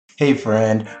Hey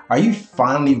friend, are you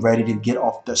finally ready to get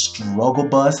off the struggle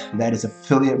bus that is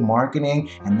affiliate marketing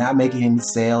and not making any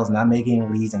sales, not making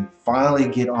any leads, and finally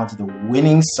get onto the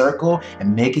winning circle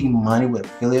and making money with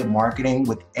affiliate marketing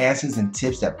with answers and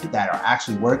tips that are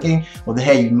actually working? Well,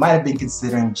 hey, you might have been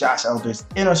considering Josh Elder's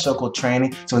Inner Circle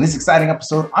training. So in this exciting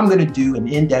episode, I'm going to do an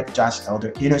in-depth Josh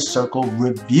Elder Inner Circle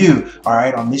review, all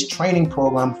right, on this training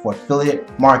program for affiliate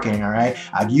marketing, all right?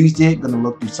 I've used it, going to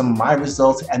look through some of my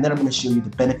results, and then I'm going to show you the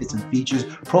benefits and features,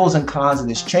 pros and cons of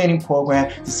this training program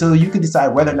so you can decide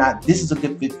whether or not this is a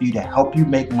good fit for you to help you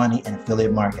make money in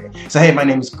affiliate marketing. So hey, my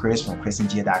name is Chris from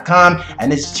chrisandjigha.com,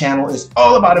 and this channel is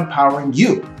all about empowering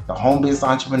you, the home business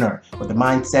entrepreneur, with the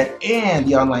mindset and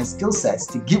the online skill sets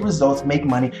to get results, make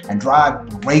money, and drive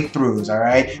breakthroughs, all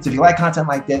right? So if you like content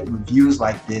like that, reviews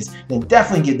like this, then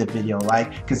definitely give the video a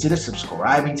like, consider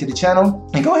subscribing to the channel,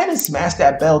 and go ahead and smash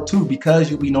that bell too, because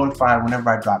you'll be notified whenever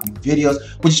I drop new videos,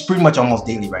 which is pretty much almost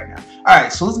daily right now. All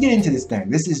right, so let's get into this thing.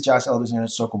 This is Josh Elder's Inner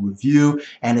Circle review,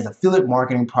 and it's affiliate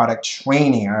marketing product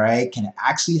training, all right? Can it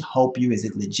actually help you? Is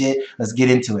it legit? Let's get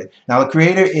into it. Now, the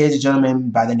creator is a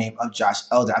gentleman by the name of Josh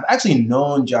Elder. I've actually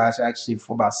known Josh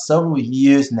for about several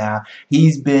years now.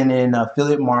 He's been in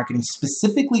affiliate marketing,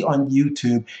 specifically on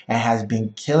YouTube, and has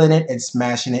been killing it and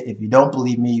smashing it. If you don't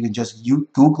believe me, you can just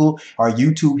Google or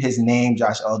YouTube his name,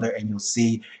 Josh Elder, and you'll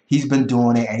see he's been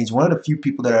doing it, and he's one of the few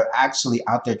people that are actually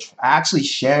out there actually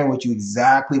sharing with you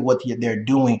exactly what they're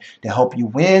doing to help you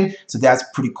win. So that's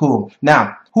pretty cool.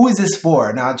 Now, who is this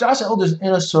for? Now, Josh Elder's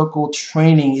Inner Circle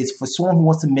training is for someone who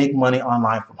wants to make money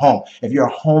online from home. If you're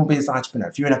a home business entrepreneur,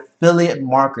 if you're an affiliate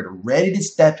marketer, ready to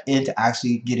step into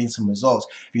actually getting some results.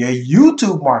 If you're a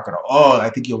YouTube marketer, oh, I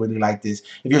think you'll really like this.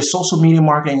 If you're a social media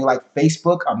marketer and you like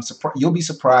Facebook, you'll be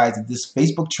surprised at this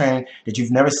Facebook training that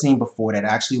you've never seen before that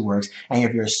actually works. And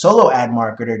if you're a solo ad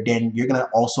marketer, then you're gonna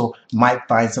also might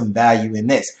find some value in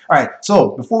this. All right,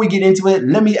 so before we get into it,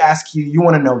 let me ask you, you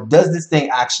wanna know, does this thing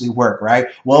actually work, right?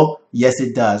 Well, yes,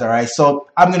 it does. All right, so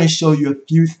I'm going to show you a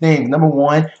few things. Number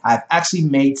one, I've actually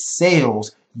made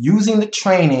sales using the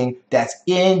training that's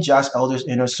in Josh Elder's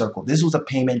Inner Circle. This was a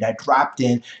payment that dropped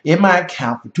in my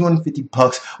account for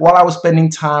 $250 while I was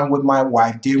spending time with my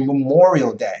wife during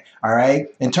Memorial Day. All right,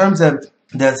 in terms of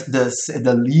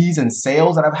the leads and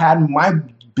sales that I've had, my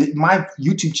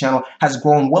YouTube channel has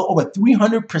grown well over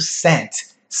 300%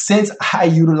 since I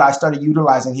started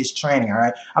utilizing his training. All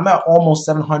right, I'm at almost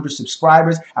 700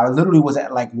 subscribers. I literally was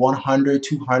at like 100,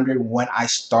 200 when I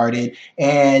started.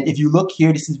 And if you look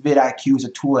here, this is vidIQ. Is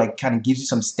a tool that kind of gives you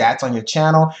some stats on your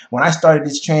channel. When I started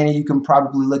this training, you can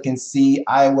probably look and see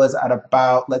I was at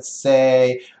about, let's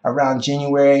say, around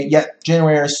January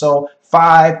or so,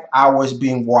 5 hours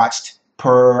being watched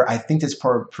per, I think it's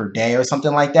per day or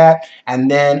something like that. And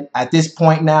then at this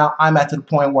point now, I'm at the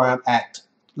point where I'm at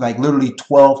like literally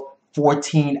 12,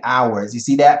 14 hours. You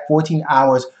see that? 14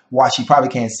 hours watch. You probably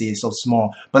can't see it, it's so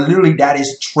small. But literally that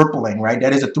is tripling, right?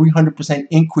 That is a 300%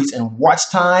 increase in watch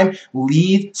time,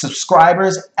 lead,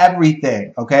 subscribers,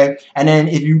 everything, okay? And then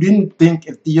if you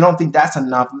don't think that's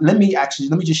enough, let me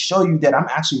just show you that I'm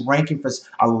actually ranking for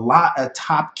a lot of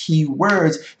top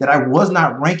keywords that I was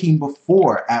not ranking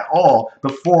before at all,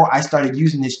 before I started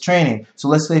using this training. So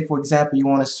let's say, for example, you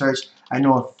want to search, I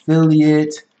know,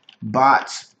 affiliate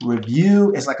bot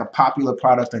review is like a popular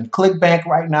product on ClickBank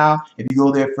right now. If you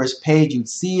go there first page, you'd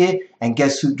see it, and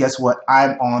guess what?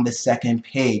 I'm on the second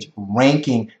page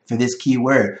ranking for this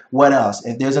keyword. What else?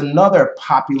 If there's another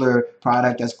popular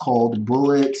product that's called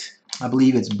I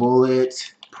believe it's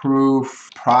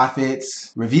Bulletproof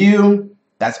Profits Review,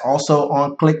 that's also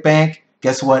on ClickBank.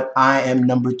 Guess what? I am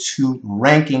number 2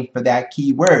 ranking for that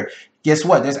keyword. Guess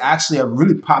what? There's actually a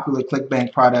really popular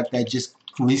ClickBank product that just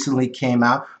recently came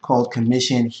out called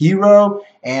Commission Hero,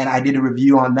 and I did a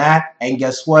review on that, and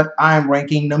guess what? I'm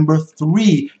ranking number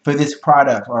 3 for this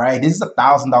product. All right, this is a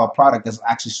 $1,000 product that's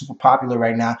actually super popular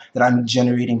right now that I'm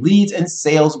generating leads and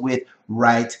sales with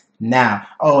right now.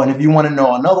 Oh, and if you want to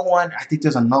know another one, I think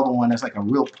there's another one that's like a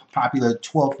real popular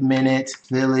 12-minute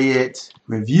affiliate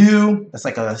review. That's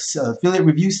like a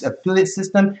affiliate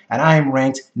system, and I am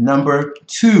ranked number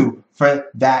 2 for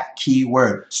that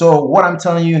keyword. So what I'm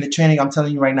telling you in the training, I'm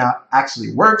telling you right now,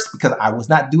 actually works, because I was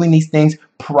not doing these things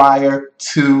prior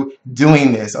to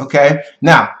doing this. Okay,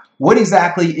 now, what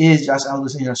exactly is Josh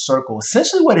Elder's Inner Circle?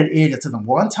 Essentially what it is, it's a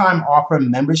one-time offer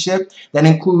membership that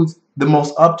includes the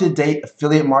most up-to-date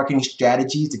affiliate marketing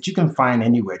strategies that you can find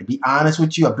anywhere. To be honest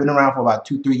with you, I've been around for about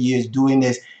 2-3 years doing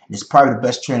this, and it's probably the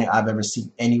best training I've ever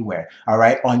seen anywhere. All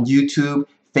right, on YouTube,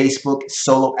 Facebook,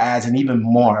 solo ads, and even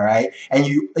more, right? And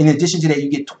you, in addition to that, you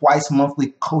get twice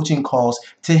monthly coaching calls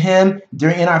to him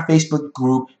in our Facebook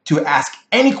group to ask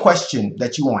any question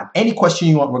that you want, any question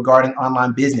you want regarding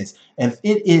online business. And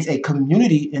it is a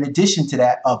community in addition to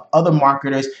that of other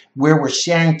marketers where we're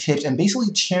sharing tips and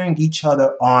basically cheering each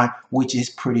other on, which is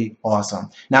pretty awesome.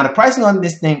 Now, the pricing on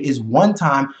this thing is one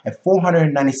time at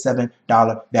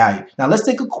 $497 value. Now, let's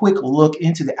take a quick look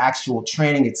into the actual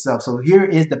training itself. So here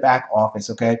is the back office,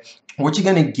 okay? What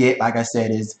you're going to get, like I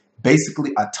said, is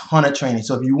basically a ton of training.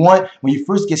 So if you want, when you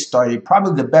first get started,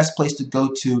 probably the best place to go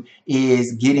to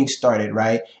is Getting Started,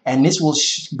 right? And this will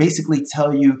basically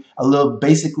tell you a little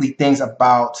basically things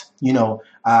about,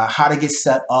 how to get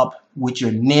set up with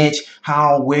your niche,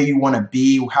 where you want to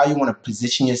be, how you want to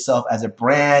position yourself as a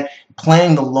brand,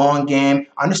 playing the long game,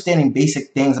 understanding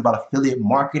basic things about affiliate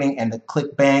marketing and the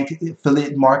ClickBank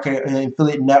affiliate market,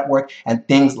 affiliate network, and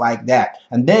things like that.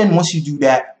 And then once you do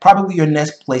that, probably your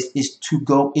next place is to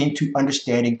go into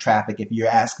understanding traffic. If you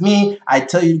ask me, I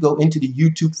tell you to go into the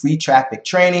YouTube free traffic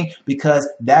training because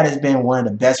that has been one of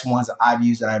the best ones that I've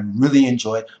used that I've really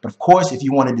enjoyed. But of course, if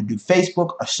you wanted to do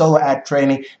Facebook or solo ad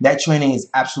training, that training is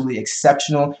absolutely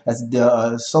exceptional. As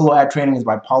the solo ad training is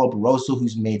by Paulo Barroso,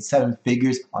 who's made 7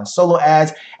 figures on solo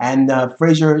ads, and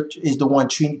Fraser is the one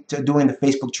doing the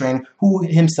Facebook training, who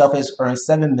himself has earned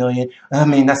 7 million. I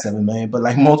mean, not 7 million, but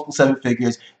like multiple 7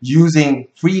 figures using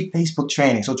free Facebook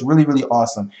training. So it's really, really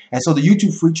awesome. And so the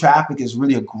YouTube free traffic is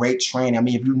really a great training. I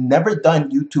mean, if you've never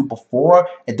done YouTube before,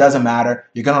 it doesn't matter.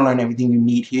 You're gonna learn everything you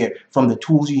need here, from the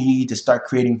tools you need to start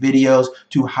creating videos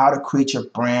to how to create your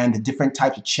brand, the different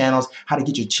types of channels, how to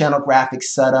get your channel graphics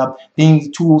set up,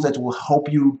 tools that will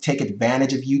help you take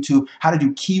advantage of YouTube, how to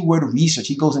do keyword research.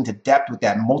 He goes into depth with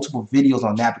that, multiple videos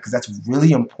on that, because that's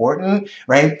really important,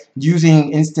 right?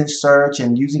 Using instant search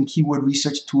and using keyword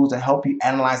research tools to help you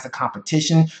analyze the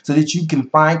competition so that you can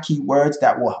find keywords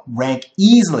that will rank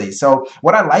easily. So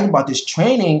what I like about this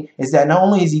training is that not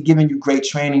only is he giving you great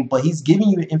training, but he's giving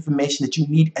you information that you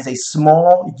need as a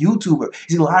small YouTuber.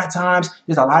 See, a lot of times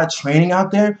there's a lot of training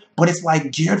out there, but it's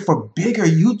like geared for bigger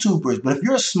YouTubers. But if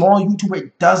you're a small YouTuber,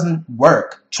 it doesn't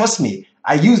work. Trust me,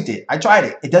 I used it. I tried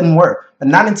it. It doesn't work. And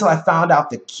not until I found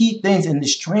out the key things in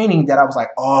this training that I was like,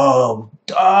 oh,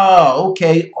 duh,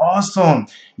 okay, awesome.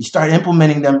 You start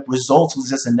implementing them, results was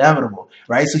just inevitable,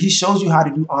 right? So he shows you how to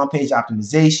do on-page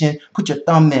optimization, put your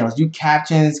thumbnails, do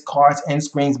captions, cards, end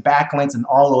screens, backlinks, and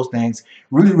all those things.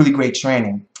 Really, really great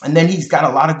training. And then he's got a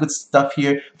lot of good stuff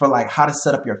here for like how to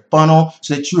set up your funnel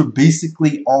so that you're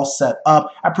basically all set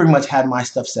up. I pretty much had my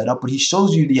stuff set up, but he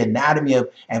shows you the anatomy of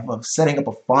setting up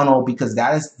a funnel, because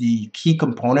that is the key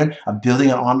component of building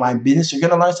an online business. You're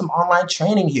going to learn some online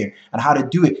training here on how to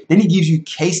do it. Then he gives you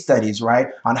case studies, right,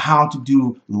 on how to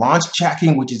do launch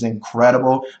tracking, which is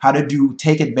incredible, how to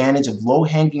take advantage of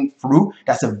low-hanging fruit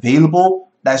that's available,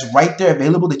 that's right there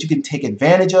available that you can take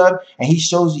advantage of. And he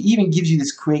shows you, even gives you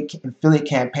this create affiliate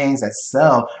campaigns that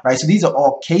sell, right? So these are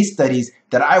all case studies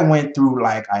that I went through,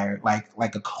 like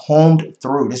a combed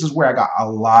through. This is where I got a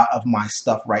lot of my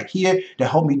stuff right here to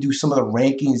help me do some of the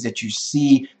rankings that you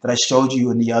see that I showed you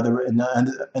in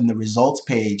the results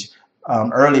page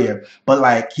earlier. But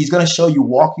like, he's going to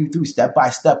walk you through step by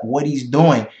step what he's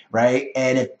doing, right?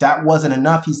 And if that wasn't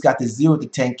enough, he's got the 0 to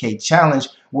 10K challenge,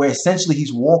 where essentially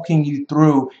he's walking you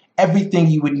through everything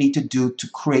you would need to do to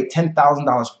create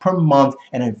 $10,000 per month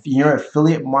in your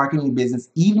affiliate marketing business,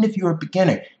 even if you're a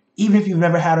beginner. Even if you've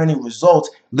never had any results,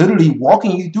 literally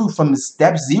walking you through from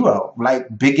step 0,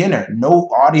 like beginner, no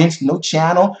audience, no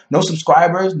channel, no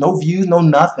subscribers, no views, no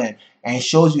nothing. And it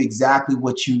shows you exactly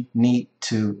what you need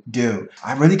to do.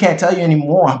 I really can't tell you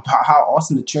anymore about how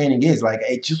awesome the training is. Like,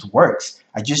 it just works.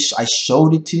 I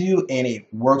showed it to you, and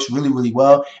it works really, really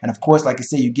well. And of course, like I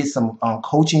said, you get some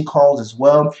coaching calls as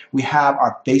well. We have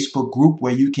our Facebook group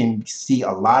where you can see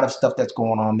a lot of stuff that's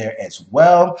going on there as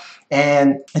well.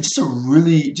 And it's just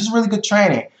really good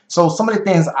training. So some of the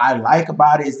things I like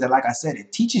about it is that, like I said,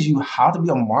 it teaches you how to be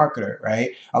a marketer,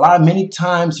 right? Many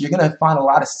times you're going to find a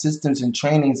lot of systems and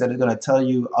trainings that are going to tell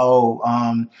you,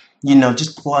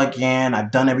 just plug in.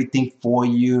 I've done everything for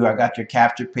you. I got your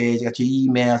capture page, I got your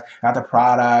emails, I got the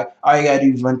product. All you got to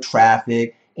do is run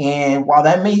traffic. And while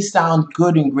that may sound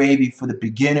good and gravy for the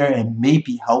beginner and may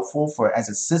be helpful as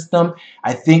a system,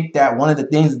 I think that one of the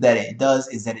things that it does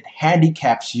is that it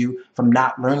handicaps you from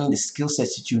not learning the skill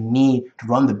sets that you need to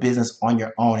run the business on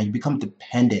your own, and you become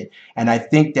dependent. And I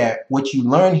think that what you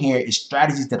learn here is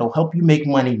strategies that will help you make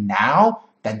money now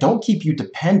that don't keep you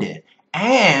dependent,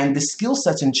 and the skill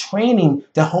sets and training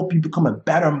to help you become a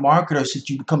better marketer so that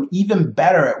you become even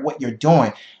better at what you're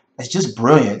doing. It's just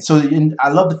brilliant. So I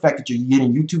love the fact that you're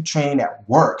getting YouTube training that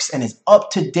works and is up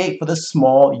to date for the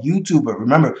small YouTuber.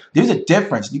 Remember, there's a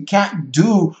difference. You can't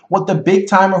do what the big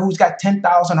timer who's got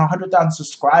 10,000 or 100,000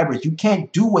 subscribers. You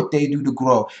can't do what they do to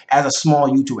grow as a small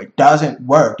YouTuber. It doesn't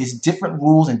work. There's different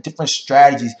rules and different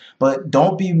strategies, but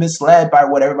don't be misled by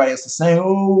what everybody else is saying.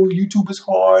 Oh, YouTube is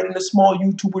hard and a small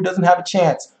YouTuber doesn't have a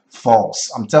chance.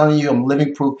 False. I'm telling you, I'm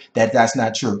living proof that that's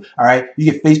not true. All right.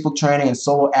 You get Facebook training and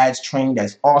solo ads training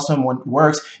that's awesome when it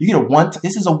works. You get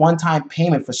this is a one-time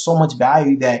payment for so much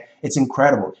value that it's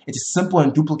incredible. It's a simple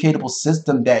and duplicatable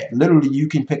system that literally you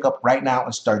can pick up right now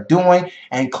and start doing.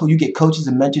 And you get coaches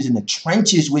and mentors in the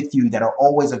trenches with you that are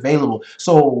always available.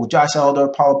 So Josh Elder,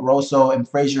 Paulo Barroso, and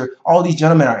Frazier, all these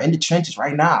gentlemen are in the trenches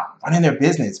right now, running their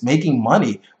business, making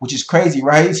money, which is crazy,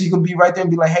 right? So you can be right there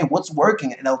and be like, hey, what's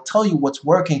working? And they'll tell you what's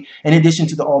working in addition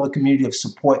to all the community of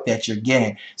support that you're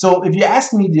getting. So if you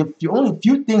ask me, the only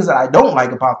few things that I don't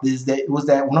like about this was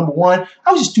that number one,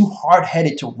 I was just too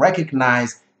hard-headed to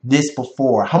recognize this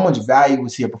before, how much value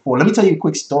was here before. Let me tell you a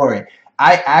quick story.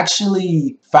 I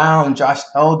actually found Josh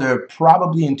Elder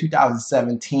probably in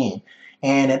 2017.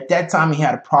 And at that time, he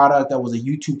had a product that was a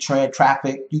YouTube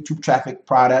traffic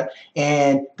product.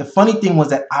 And the funny thing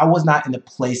was that I was not in a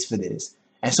place for this.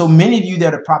 And so many of you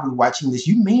that are probably watching this,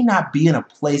 you may not be in a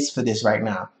place for this right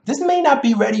now. This may not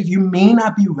be ready. You may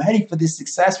not be ready for this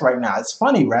success right now. It's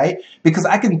funny, right? Because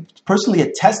I can personally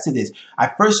attest to this.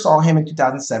 I first saw him in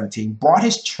 2017, bought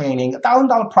his training,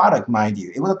 $1,000 product, mind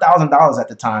you. It was $1,000 at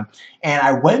the time. And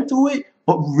I went through it,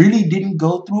 but really didn't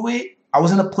go through it. I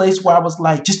was in a place where I was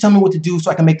like, just tell me what to do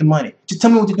so I can make the money. Just tell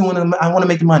me what to do when I want to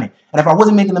make the money. And if I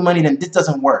wasn't making the money, then this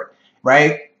doesn't work,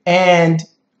 right? And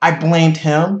I blamed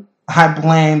him. I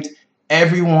blamed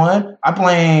everyone. I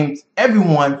blamed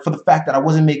everyone for the fact that I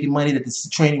wasn't making money, that this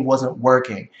training wasn't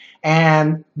working.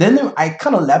 And then I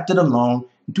kind of left it alone.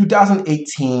 In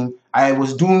 2018, I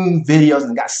was doing videos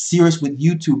and got serious with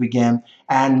YouTube again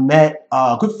and met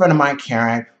a good friend of mine,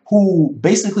 Karen, who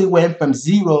basically went from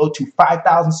 0 to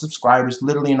 5,000 subscribers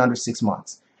literally in under 6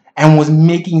 months and was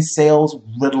making sales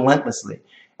relentlessly.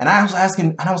 And I was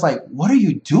asking, and I was like, what are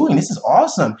you doing? This is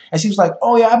awesome. And she was like,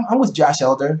 oh yeah, I'm with Josh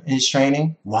Elder in his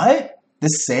training. What? The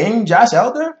same Josh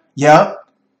Elder? Yep.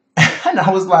 And I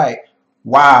was like,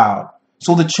 wow.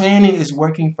 So the training is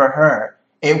working for her.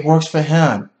 It works for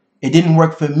him. It didn't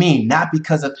work for me, not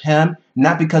because of him,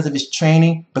 not because of his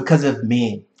training, because of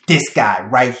me. This guy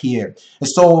right here. And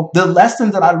so the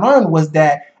lesson that I learned was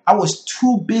that I was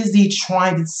too busy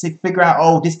trying to figure out,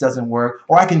 oh, this doesn't work,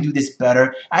 or I can do this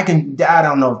better. I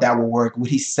don't know if that will work, what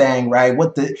he's saying, right?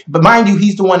 But mind you,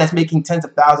 he's the one that's making tens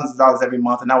of thousands of dollars every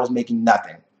month, and I was making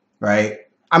nothing, right?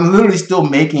 I'm literally still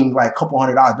making like a couple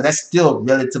 $100, but that's still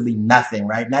relatively nothing,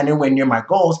 right? Not anywhere near my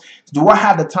goals. Do I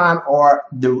have the time or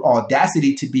the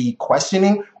audacity to be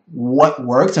questioning what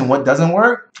works and what doesn't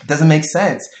work? It doesn't make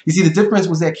sense. You see, the difference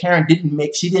was that Karen didn't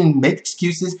make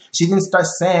excuses. She didn't start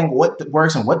saying what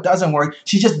works and what doesn't work.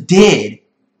 She just did,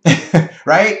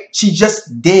 right? She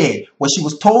just did. What she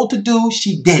was told to do,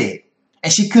 she did it.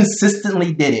 And she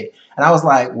consistently did it. And I was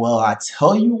like, well, I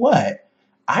tell you what,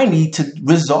 I need to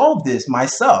resolve this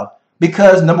myself.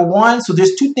 Because number one, so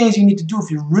there's two things you need to do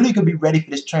if you're really going to be ready for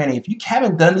this training. If you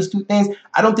haven't done these two things,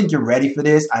 I don't think you're ready for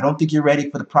this. I don't think you're ready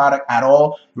for the product at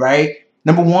all, right?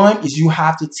 Number one is you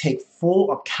have to take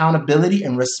full accountability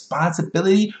and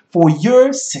responsibility for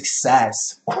your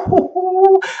success.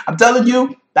 I'm telling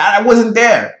you that I wasn't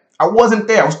there. I wasn't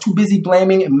there. I was too busy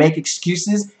blaming and making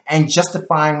excuses and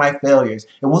justifying my failures.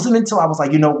 It wasn't until I was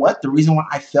like, you know what? The reason why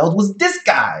I failed was this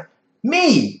guy,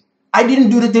 me. I didn't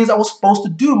do the things I was supposed to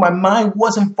do. My mind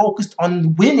wasn't focused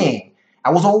on winning.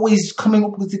 I was always coming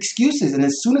up with excuses. And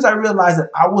as soon as I realized that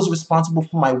I was responsible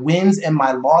for my wins and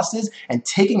my losses and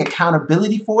taking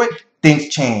accountability for it, things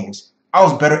changed. I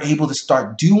was better able to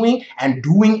start doing and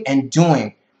doing and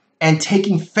doing and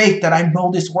taking faith that I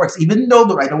know this works. Even though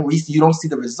you don't see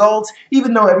the results,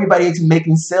 even though everybody is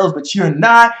making sales, but you're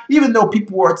not, even though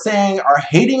people are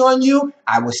hating on you,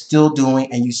 I was still doing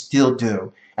and you still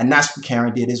do. And that's what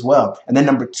Karen did as well. And then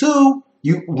number two,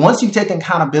 once you take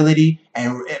accountability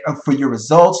and for your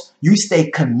results, you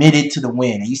stay committed to the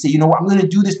win. And you say, you know what, I'm going to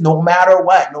do this no matter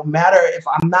what. No matter if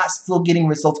I'm not still getting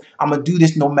results, I'm going to do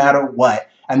this no matter what.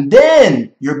 And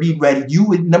then you'll be ready.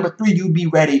 Number three, you'll be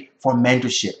ready for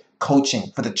mentorship,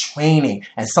 coaching, for the training,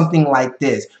 and something like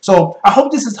this. So I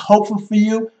hope this is helpful for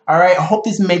you. All right. I hope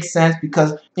this makes sense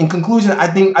because in conclusion, I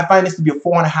find this to be a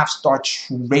 4.5-star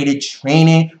rated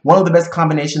training. One of the best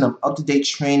combination of up-to-date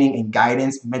training and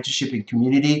guidance, mentorship, and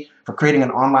community for creating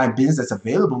an online business that's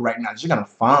available right now that you're going to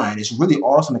find. It's really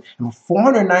awesome. And for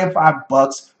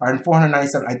 $495 or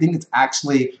 $497, I think it's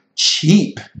actually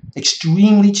cheap,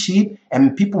 extremely cheap,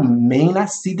 and people may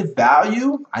not see the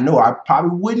value. I know I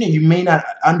probably wouldn't, and you may not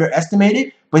underestimate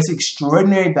it, but it's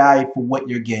extraordinary value for what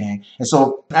you're getting. And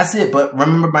so that's it. But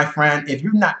remember, my friend, if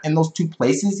you're not in those two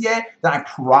places yet, then I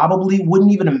probably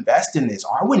wouldn't even invest in this.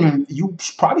 Or I wouldn't, you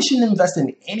probably shouldn't invest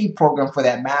in any program for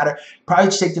that matter.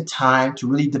 Probably take the time to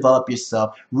really develop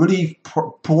yourself, really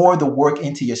pour the work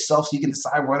into yourself so you can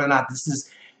decide whether or not this is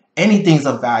anything's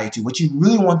of value to what you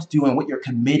really want to do and what you're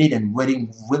committed and willing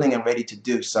and ready to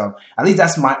do. So at least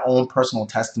that's my own personal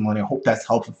testimony. I hope that's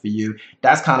helpful for you.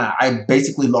 That's kind of, I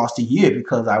basically lost a year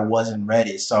because I wasn't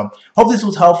ready. So hope this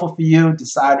was helpful for you.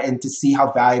 Decide and to see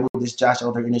how valuable this Josh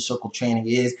Elder Inner Circle training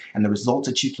is and the results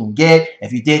that you can get.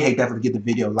 If you did, hey, definitely give the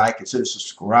video a like, consider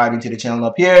subscribing to the channel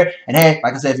up here. And hey,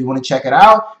 like I said, if you want to check it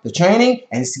out, the training,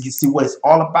 and see what it's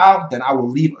all about, then I will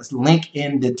leave a link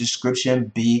in the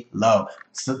description below.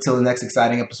 So till the next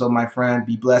exciting episode, my friend,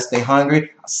 be blessed, stay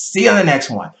hungry. I'll see you on the next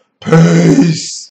one. Peace.